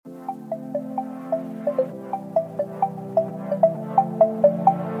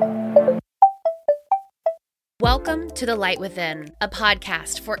Welcome to The Light Within, a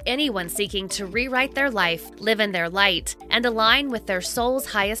podcast for anyone seeking to rewrite their life, live in their light, and align with their soul's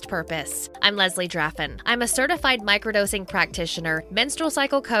highest purpose. I'm Leslie Draffin. I'm a certified microdosing practitioner, menstrual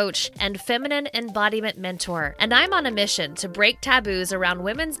cycle coach, and feminine embodiment mentor, and I'm on a mission to break taboos around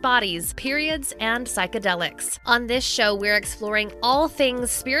women's bodies, periods, and psychedelics. On this show, we're exploring all things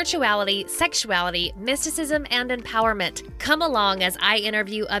spirituality, sexuality, mysticism, and empowerment. Come along as I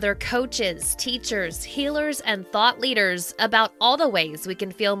interview other coaches, teachers, healers, and thought leaders about all the ways we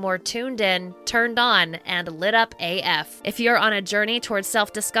can feel more tuned in, turned on, and lit up AF. If you're on a journey towards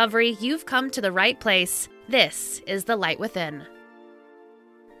self-discovery, you've come to the right place. This is The Light Within.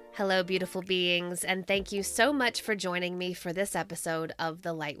 Hello, beautiful beings, and thank you so much for joining me for this episode of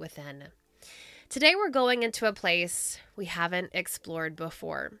The Light Within. Today we're going into a place we haven't explored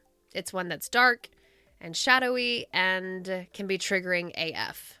before. It's one that's dark and shadowy and can be triggering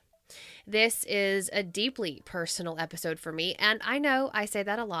AF. This is a deeply personal episode for me, and I know I say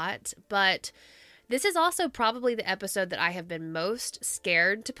that a lot, but this is also probably the episode that I have been most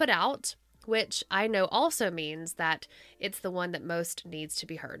scared to put out, which I know also means that it's the one that most needs to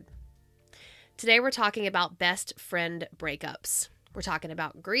be heard. Today we're talking about best friend breakups. We're talking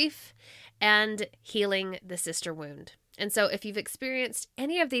about grief and healing the sister wound. And so if you've experienced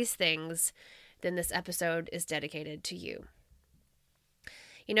any of these things, then this episode is dedicated to you.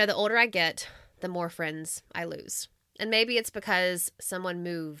 You know, the older I get, the more friends I lose. And maybe it's because someone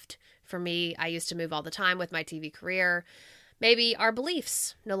moved. For me, I used to move all the time with my TV career. Maybe our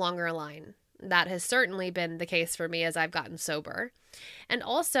beliefs no longer align. That has certainly been the case for me as I've gotten sober. And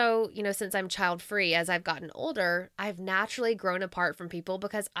also, you know, since I'm child-free, as I've gotten older, I've naturally grown apart from people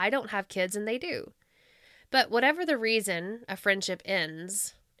because I don't have kids and they do. But whatever the reason a friendship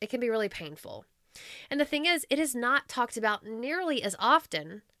ends, it can be really painful. And the thing is, it is not talked about nearly as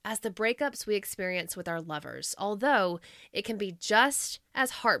often as the breakups we experience with our lovers, although it can be just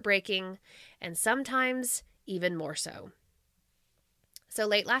as heartbreaking and sometimes even more so. So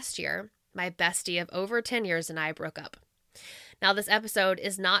late last year, my bestie of over 10 years and I broke up. Now, this episode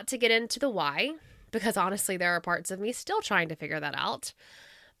is not to get into the why, because honestly, there are parts of me still trying to figure that out.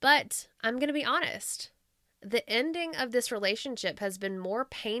 But I'm going to be honest. The ending of this relationship has been more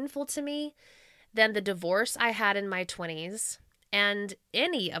painful to me than the divorce I had in my 20s and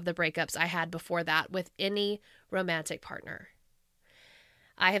any of the breakups I had before that with any romantic partner.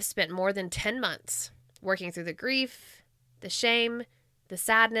 I have spent more than 10 months working through the grief, the shame, the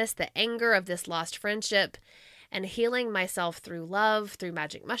sadness, the anger of this lost friendship, and healing myself through love, through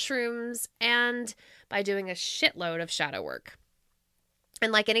magic mushrooms, and by doing a shitload of shadow work.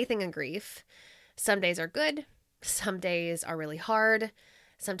 And like anything in grief, some days are good, some days are really hard.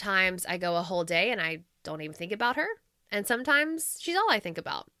 Sometimes I go a whole day and I don't even think about her. And sometimes she's all I think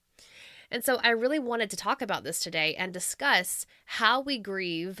about. And so I really wanted to talk about this today and discuss how we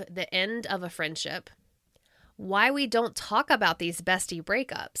grieve the end of a friendship, why we don't talk about these bestie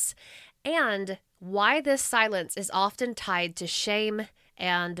breakups, and why this silence is often tied to shame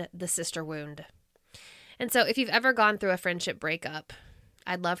and the sister wound. And so if you've ever gone through a friendship breakup,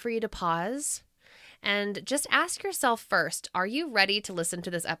 I'd love for you to pause and just ask yourself first, are you ready to listen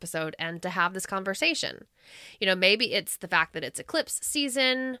to this episode and to have this conversation? You know, maybe it's the fact that it's eclipse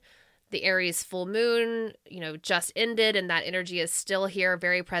season, the Aries full moon, just ended and that energy is still here,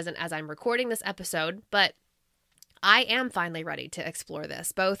 very present as I'm recording this episode. But I am finally ready to explore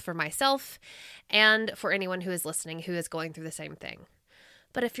this, both for myself and for anyone who is listening who is going through the same thing.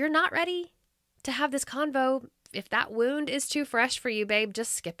 But if you're not ready to have this convo, if that wound is too fresh for you, babe,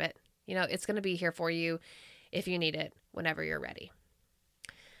 just skip it. It's going to be here for you if you need it whenever you're ready.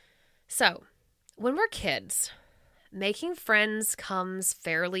 So, when we're kids, making friends comes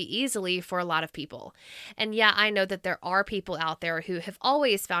fairly easily for a lot of people. And yeah, I know that there are people out there who have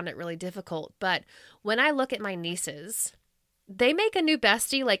always found it really difficult, but when I look at my nieces, they make a new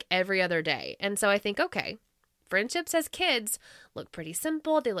bestie like every other day. And so I think, okay, friendships as kids look pretty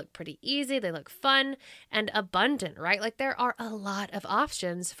simple, they look pretty easy, they look fun and abundant, right? Like there are a lot of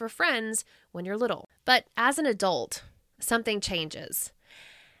options for friends when you're little. But as an adult, something changes.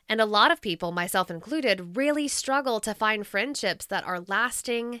 And a lot of people, myself included, really struggle to find friendships that are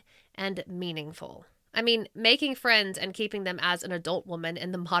lasting and meaningful. I mean, making friends and keeping them as an adult woman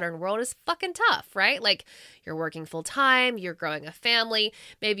in the modern world is fucking tough, right? Like, you're working full time, you're growing a family,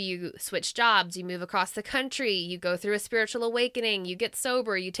 maybe you switch jobs, you move across the country, you go through a spiritual awakening, you get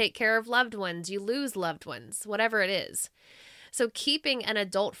sober, you take care of loved ones, you lose loved ones, whatever it is. So keeping an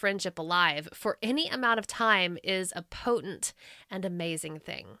adult friendship alive for any amount of time is a potent and amazing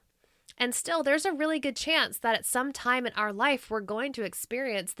thing. And still, there's a really good chance that at some time in our life, we're going to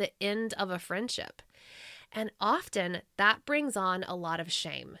experience the end of a friendship. And often that brings on a lot of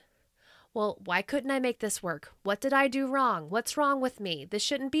shame. Well, why couldn't I make this work? What did I do wrong? What's wrong with me? This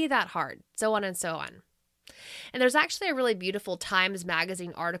shouldn't be that hard, so on and so on. And there's actually a really beautiful Times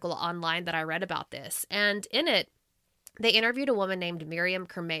Magazine article online that I read about this. And in it, they interviewed a woman named Miriam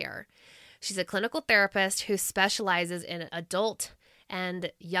Kermayer. She's a clinical therapist who specializes in adult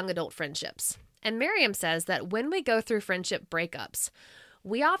and young adult friendships. And Miriam says that when we go through friendship breakups,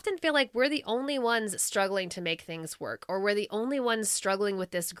 we often feel like we're the only ones struggling to make things work, or we're the only ones struggling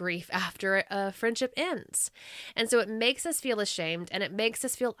with this grief after a friendship ends. And so it makes us feel ashamed and it makes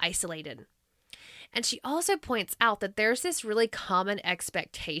us feel isolated. And she also points out that there's this really common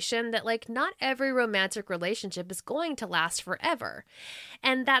expectation that not every romantic relationship is going to last forever.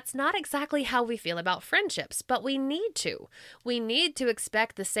 And that's not exactly how we feel about friendships, but we need to. We need to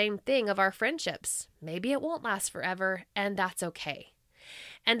expect the same thing of our friendships. Maybe it won't last forever, and that's okay.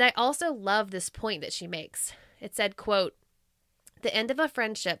 And I also love this point that she makes. It said, quote, "The end of a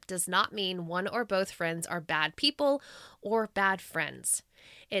friendship does not mean one or both friends are bad people or bad friends.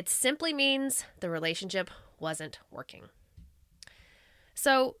 It simply means the relationship wasn't working."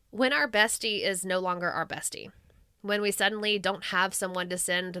 So when our bestie is no longer our bestie, when we suddenly don't have someone to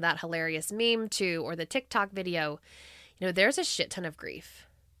send that hilarious meme to or the TikTok video, there's a shit ton of grief.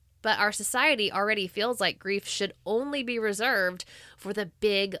 But our society already feels like grief should only be reserved for the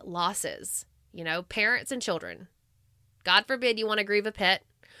big losses, parents and children. God forbid you want to grieve a pet,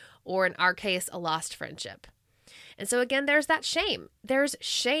 or in our case, a lost friendship. And so again, there's that shame. There's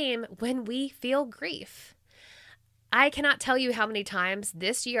shame when we feel grief. I cannot tell you how many times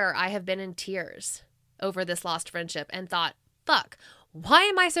this year I have been in tears over this lost friendship and thought, fuck, why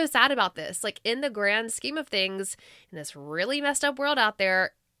am I so sad about this? In the grand scheme of things, in this really messed up world out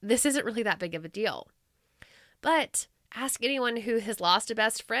there, this isn't really that big of a deal. But ask anyone who has lost a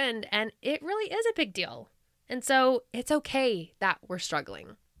best friend, and it really is a big deal. And so it's okay that we're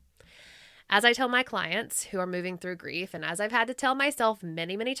struggling. As I tell my clients who are moving through grief, and as I've had to tell myself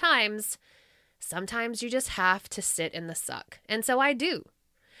many, many times, sometimes you just have to sit in the suck. And so I do.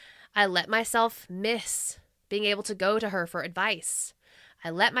 I let myself miss being able to go to her for advice.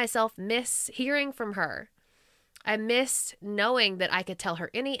 I let myself miss hearing from her. I missed knowing that I could tell her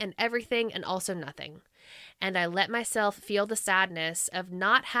any and everything and also nothing. And I let myself feel the sadness of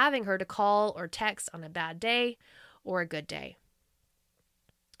not having her to call or text on a bad day or a good day.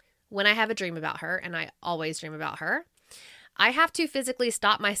 When I have a dream about her, and I always dream about her, I have to physically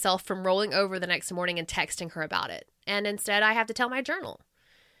stop myself from rolling over the next morning and texting her about it. And instead, I have to tell my journal.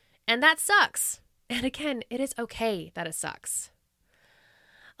 And that sucks. And again, it is okay that it sucks.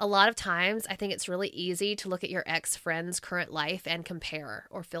 A lot of times, I think it's really easy to look at your ex-friend's current life and compare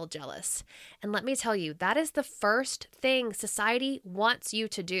or feel jealous. And let me tell you, that is the first thing society wants you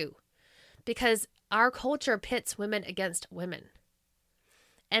to do, because our culture pits women against women.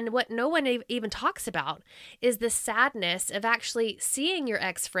 And what no one even talks about is the sadness of actually seeing your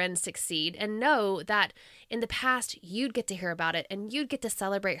ex-friend succeed and know that in the past you'd get to hear about it and you'd get to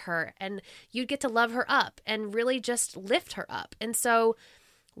celebrate her and you'd get to love her up and really just lift her up. And so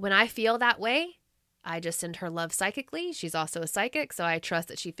when I feel that way, I just send her love psychically. She's also a psychic, so I trust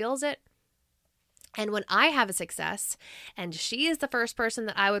that she feels it. And when I have a success and she is the first person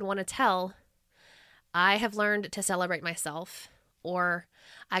that I would want to tell, I have learned to celebrate myself, or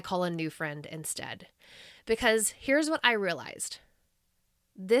I call a new friend instead. Because here's what I realized.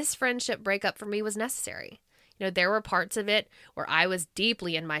 This friendship breakup for me was necessary. There were parts of it where I was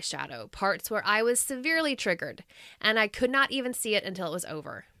deeply in my shadow, parts where I was severely triggered, and I could not even see it until it was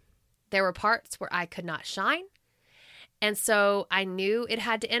over. There were parts where I could not shine, and so I knew it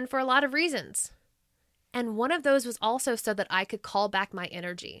had to end for a lot of reasons. And one of those was also so that I could call back my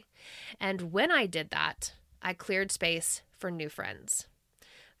energy. And when I did that, I cleared space for new friends.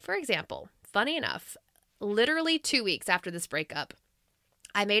 For example, funny enough, literally 2 weeks after this breakup,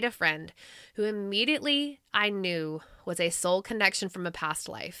 I made a friend who immediately I knew was a soul connection from a past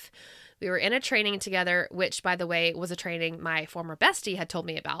life. We were in a training together, which, by the way, was a training my former bestie had told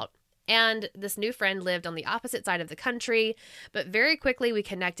me about. And this new friend lived on the opposite side of the country, but very quickly we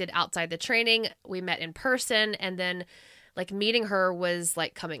connected outside the training. We met in person, and then meeting her was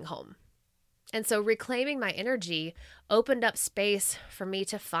like coming home. And so reclaiming my energy opened up space for me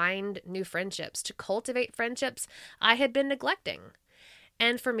to find new friendships, to cultivate friendships I had been neglecting,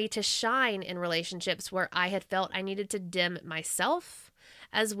 and for me to shine in relationships where I had felt I needed to dim myself,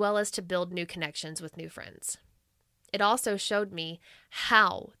 as well as to build new connections with new friends. It also showed me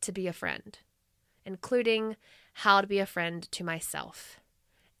how to be a friend, including how to be a friend to myself.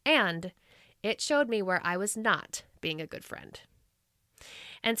 And it showed me where I was not being a good friend.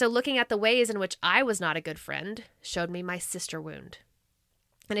 And so looking at the ways in which I was not a good friend showed me my sister wound.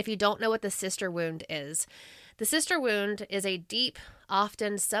 And if you don't know what the sister wound is, the sister wound is a deep,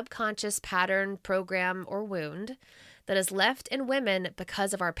 often subconscious pattern, program, or wound that is left in women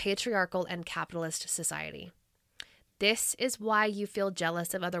because of our patriarchal and capitalist society. This is why you feel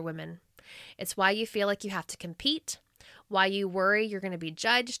jealous of other women. It's why you feel like you have to compete, why you worry you're going to be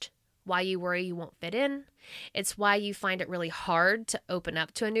judged, why you worry you won't fit in. It's why you find it really hard to open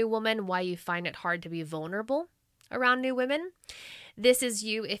up to a new woman, why you find it hard to be vulnerable around new women. This is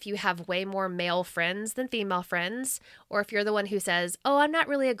you if you have way more male friends than female friends, or if you're the one who says, oh, I'm not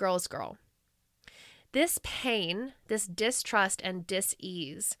really a girl's girl. This pain, this distrust and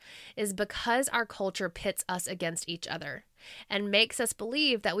dis-ease is because our culture pits us against each other and makes us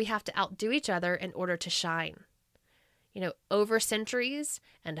believe that we have to outdo each other in order to shine. Over centuries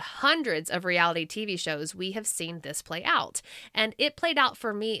and hundreds of reality TV shows, we have seen this play out. And it played out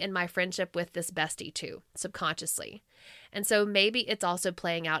for me in my friendship with this bestie too, subconsciously. And so maybe it's also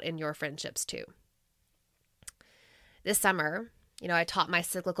playing out in your friendships too. This summer, I taught my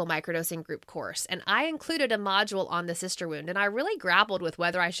cyclical microdosing group course, and I included a module on the sister wound, and I really grappled with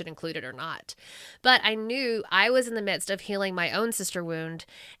whether I should include it or not. But I knew I was in the midst of healing my own sister wound,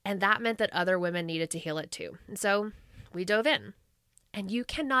 and that meant that other women needed to heal it too. And so we dove in. And you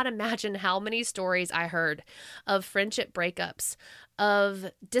cannot imagine how many stories I heard of friendship breakups,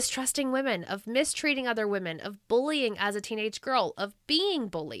 of distrusting women, of mistreating other women, of bullying as a teenage girl, of being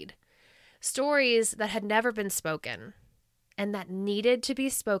bullied. Stories that had never been spoken and that needed to be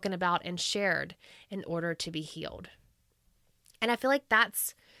spoken about and shared in order to be healed. And I feel like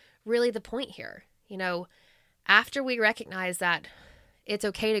that's really the point here. After we recognize that it's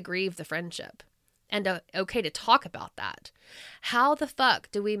okay to grieve the friendship, and okay to talk about that, how the fuck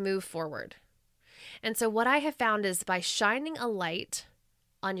do we move forward? And so what I have found is by shining a light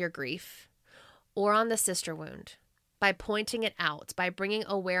on your grief or on the sister wound, by pointing it out, by bringing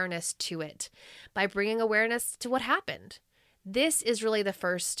awareness to it, by bringing awareness to what happened, this is really the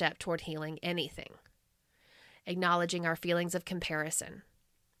first step toward healing anything. Acknowledging our feelings of comparison,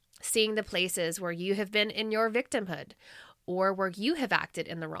 seeing the places where you have been in your victimhood or where you have acted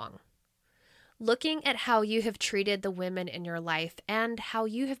in the wrong. Looking at how you have treated the women in your life and how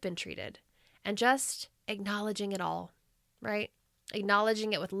you have been treated, and just acknowledging it all, right?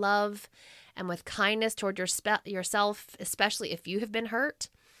 Acknowledging it with love and with kindness toward yourself, especially if you have been hurt,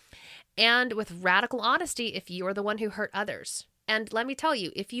 and with radical honesty if you are the one who hurt others. And let me tell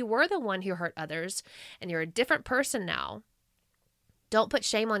you, if you were the one who hurt others and you're a different person now, don't put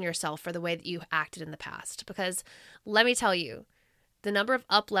shame on yourself for the way that you acted in the past, because let me tell you, the number of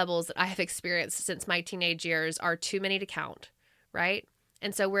up levels that I have experienced since my teenage years are too many to count, right?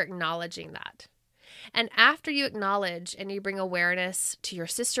 And so we're acknowledging that. And after you acknowledge and you bring awareness to your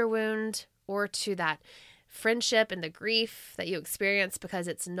sister wound or to that friendship and the grief that you experience because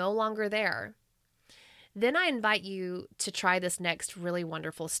it's no longer there, then I invite you to try this next really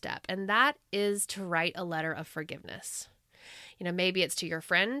wonderful step. And that is to write a letter of forgiveness. Maybe it's to your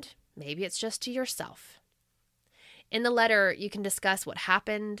friend, maybe it's just to yourself. In the letter, you can discuss what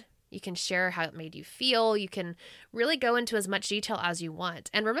happened. You can share how it made you feel. You can really go into as much detail as you want.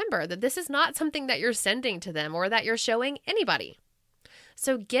 And remember that this is not something that you're sending to them or that you're showing anybody.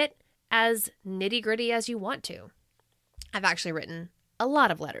 So get as nitty-gritty as you want to. I've actually written a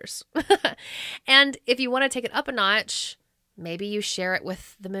lot of letters. And if you want to take it up a notch, maybe you share it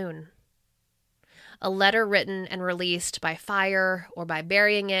with the moon. A letter written and released by fire or by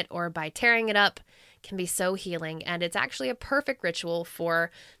burying it or by tearing it up can be so healing, and it's actually a perfect ritual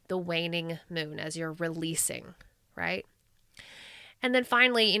for the waning moon as you're releasing, right? And then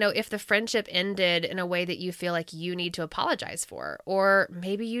finally, if the friendship ended in a way that you feel like you need to apologize for, or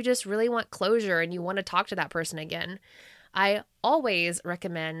maybe you just really want closure and you want to talk to that person again, I always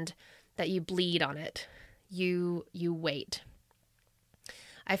recommend that you bleed on it. You wait.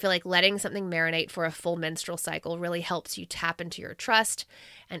 I feel like letting something marinate for a full menstrual cycle really helps you tap into your trust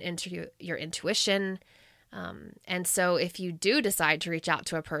and into your intuition. And so if you do decide to reach out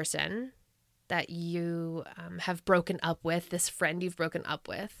to a person that you have broken up with, this friend you've broken up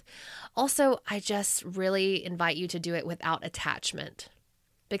with, also, I just really invite you to do it without attachment,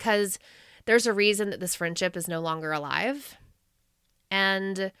 because there's a reason that this friendship is no longer alive.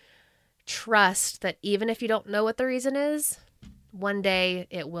 And trust that even if you don't know what the reason is, one day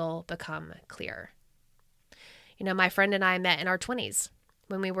it will become clear. My friend and I met in our 20s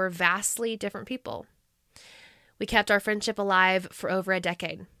when we were vastly different people. We kept our friendship alive for over a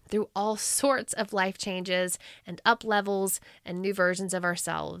decade through all sorts of life changes and up levels and new versions of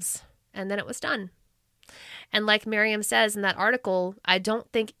ourselves. And then it was done. And like Miriam says in that article, I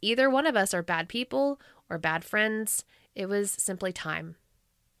don't think either one of us are bad people or bad friends. It was simply time.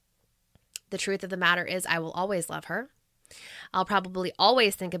 The truth of the matter is I will always love her. I'll probably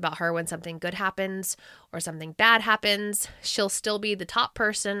always think about her when something good happens or something bad happens. She'll still be the top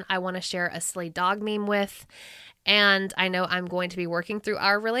person I want to share a silly dog meme with. And I know I'm going to be working through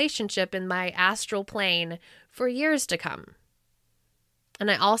our relationship in my astral plane for years to come.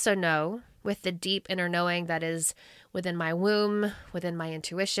 And I also know, with the deep inner knowing that is within my womb, within my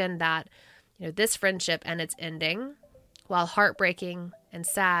intuition, that this friendship and its ending, while heartbreaking and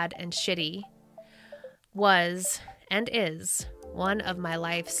sad and shitty, was and is one of my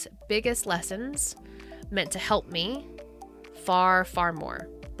life's biggest lessons, meant to help me far, far more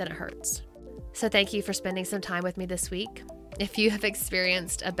than it hurts. So thank you for spending some time with me this week. If you have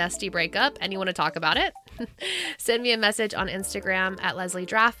experienced a bestie breakup and you want to talk about it, send me a message on Instagram at Leslie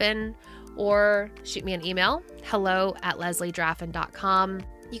Draffin or shoot me an email, hello@lesliedraffin.com.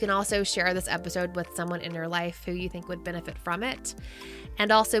 You can also share this episode with someone in your life who you think would benefit from it.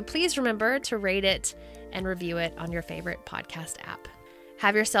 And also, please remember to rate it and review it on your favorite podcast app.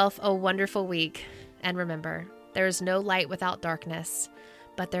 Have yourself a wonderful week. And remember, there is no light without darkness,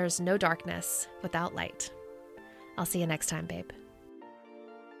 but there is no darkness without light. I'll see you next time, babe.